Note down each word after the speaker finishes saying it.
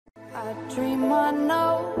I dream I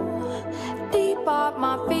know deep up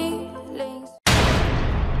my feelings.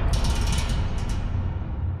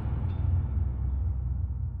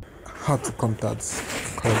 How to contact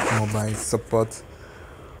COD Mobile support.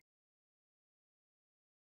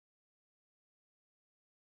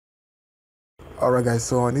 Alright guys,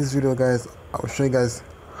 so in this video guys, I'll show you guys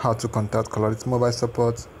how to contact COD Mobile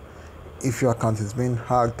support if your account is being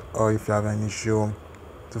hacked or if you have an issue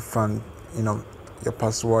to find your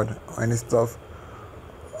password or any stuff.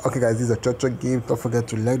 Okay guys, this is OchoochogiftYT. Don't forget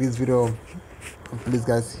to like this video and please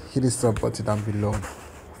guys hit the sub button down below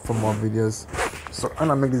for more videos. So I'm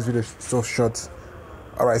gonna make this video so short.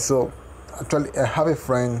 Alright, so actually I have a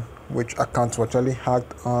friend which account was actually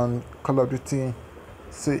hacked on Call of Duty.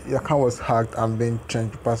 So your account was hacked and being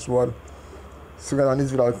changed the password. So guys, on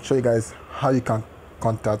this video I'll show you guys how you can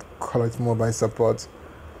contact COD Mobile support.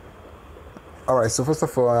 Alright, so first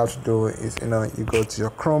of all, all you have to do is you go to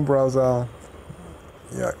your Chrome browser.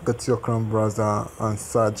 Go to your Chrome browser and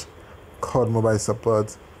search COD Mobile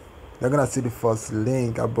support. You're gonna see the first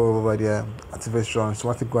link above over there, activation. So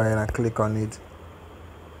once you go ahead and click on it,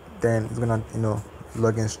 then it's gonna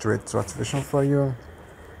log in straight to activation for you.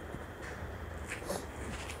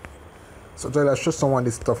 So I showed someone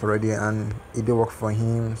this stuff already and it did work for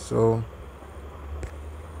him, so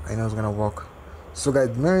I know it's gonna work. So guys,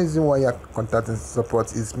 the main reason why you're contacting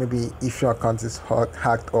support is maybe if your account is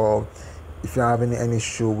hacked or if you're having any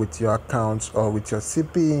issue with your account or with your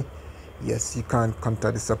CP. Yes, you can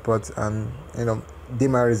contact the support and they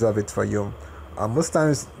might resolve it for you. Most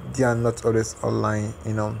times they are not always online,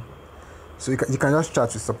 so you can just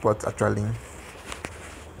chat with support actually.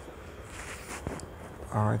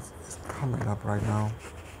 Alright, it's coming up right now.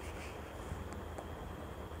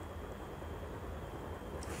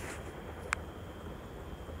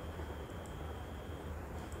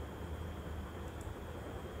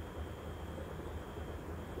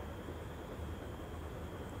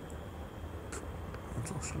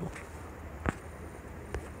 So slow.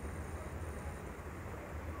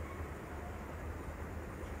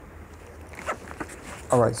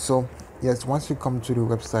 Alright, so yes, once you come to the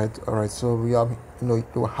website, alright, so we have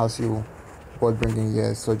it will ask you what bringing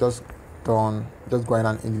here. So just go ahead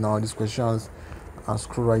and ignore these questions and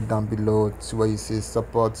scroll right down below to where you see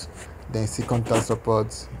support, then see contact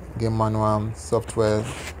support, game manual, software.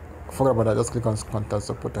 Forget about that, just click on contact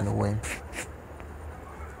support anyway.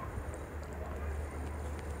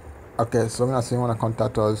 Okay, so I'm gonna say you wanna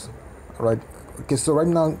contact us, right? Okay, so right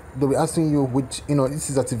now they'll be asking you which this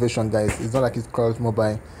is activation, guys. It's not like it's called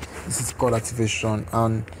mobile. This is called activation,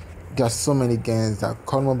 and there's so many games that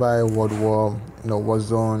call mobile, World War,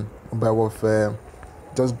 Warzone, Mobile Warfare.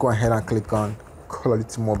 Just go ahead and click on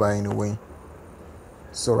COD Mobile anyway.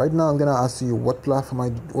 So right now I'm gonna ask you what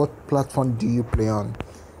platform do you play on?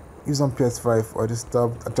 Use on PS5 or this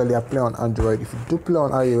stuff. Actually, I play on Android. If you do play on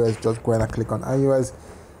iOS, just go ahead and click on iOS.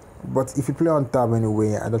 But if you play on tab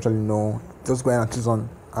anyway, I don't really know. Just go ahead and choose on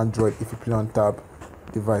Android. If you play on tab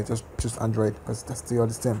device, just choose Android because that's still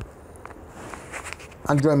the same.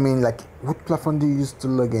 Android mean like what platform do you use to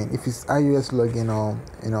log in? If it's iOS login or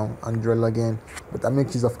Android login, but I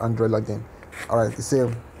make use of Android login. Alright, it's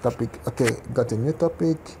a topic. Okay, got a new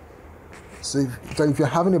topic. So if you're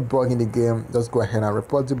having a bug in the game, just go ahead and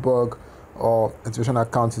report the bug, or activation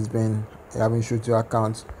account is being having issue to your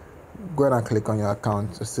account. Go ahead and click on your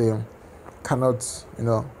account to say cannot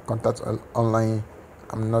contact online.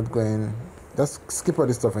 I'm not going. Just skip all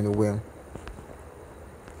this stuff anyway.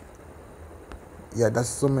 Yeah, that's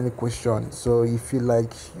so many questions, so you feel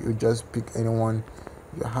like you just pick anyone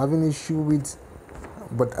you're having issue with.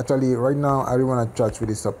 But actually right now I really want to chat with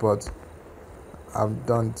the support. I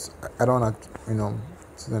don't want to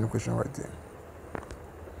see any question right there.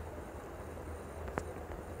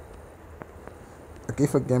 Okay,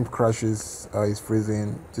 if a game crashes, is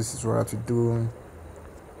freezing, this is what I have to do.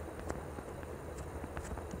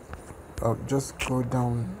 Just go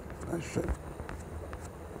down.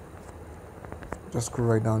 Just scroll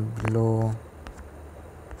right down below.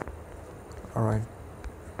 Alright.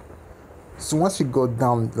 So once you go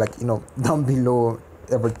down, down below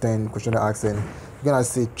everything, question they're asking, you're gonna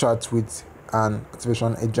say chat with an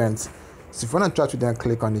activation agent. So if you wanna chat with them,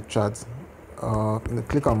 click on the chat.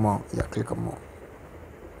 Click on more. Yeah, click on more.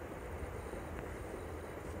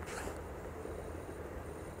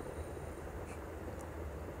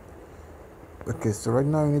 Okay, so right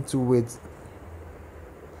now you need to wait.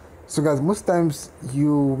 So guys, most times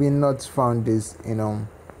you will not find this,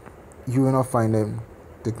 you will not find them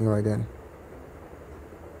taking right then.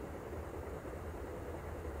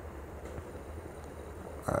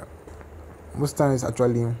 Most times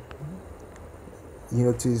actually you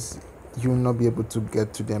notice you will not be able to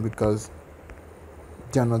get to them because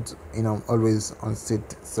they are not, always on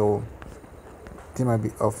set, so they might be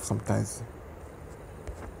off sometimes.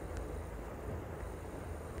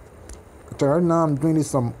 So right now I'm doing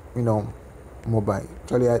this on mobile.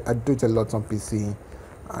 Actually, I do it a lot on PC,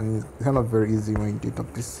 and it's kind of very easy when you do it on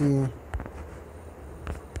PC.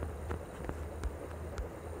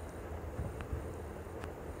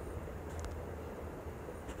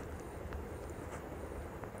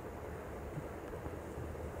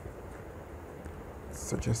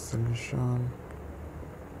 Suggest solution.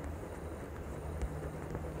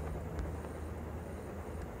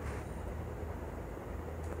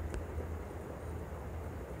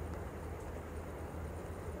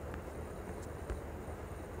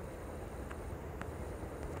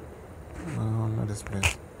 No, not this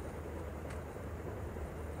place.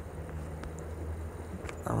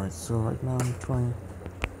 Alright, so right now I'm trying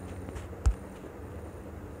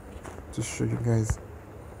to show you guys,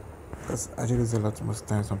 because I do this a lot most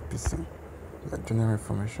times on PC. Like general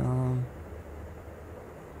information.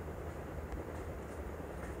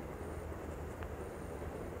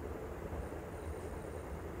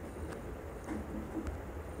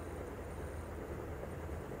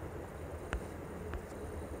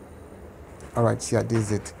 Alright, yeah, this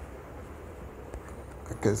is it.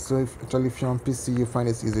 Okay, so if you're on PC, you find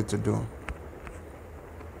it's easy to do.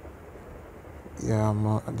 Yeah,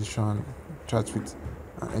 more addition, chat with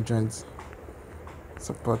agents,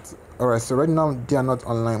 support. Alright, so right now they are not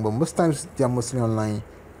online, but most times they are mostly online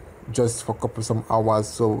just for some hours.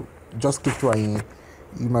 So just keep trying.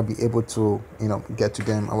 You might be able to get to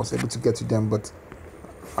them. I was able to get to them, but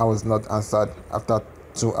I was not answered after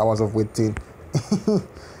 2 hours of waiting.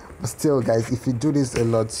 But still, guys, if you do this a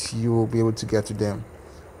lot, you will be able to get to them.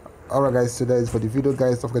 Alright guys, so that is for the video,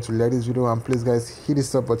 guys. Don't forget to like this video, and please guys hit the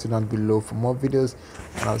sub button down below for more videos,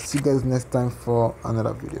 and I'll see you guys next time for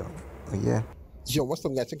another video. Yeah, yo, what's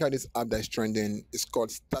up guys? Check out this app that's trending. It's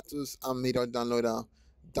called Status and Media Downloader.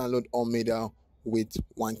 Download all media with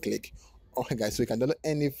one click. Okay guys, so you can download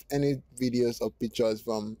any videos or pictures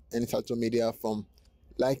from any social media, from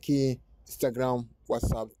Likey, Instagram,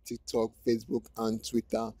 WhatsApp, TikTok, Facebook, and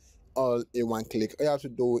Twitter, all in one click. All you have to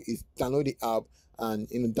do is download the app and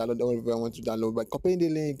download whatever you want to download by copying the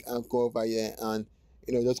link and go over here and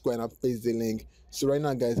just go ahead and paste the link. So right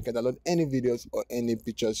now guys, you can download any videos or any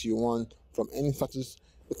pictures you want from any status.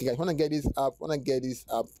 Okay guys, wanna get this app,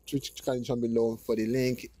 Twitch down below for the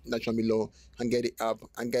link down below, and get the app.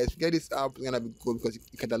 And guys, get this app, it's gonna be cool because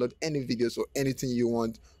you can download any videos or anything you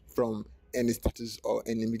want from any status or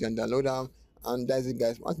any media downloader. And that's it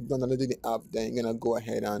guys. Once you've done downloading the app, then you're gonna go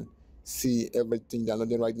ahead and see everything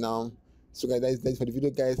downloaded right now. So guys, that's for the video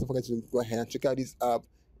guys. Don't forget to go ahead and check out this app.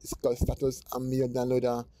 It's called Status and Media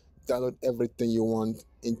Downloader. Download everything you want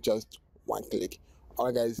in just one click.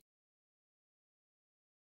 Alright guys.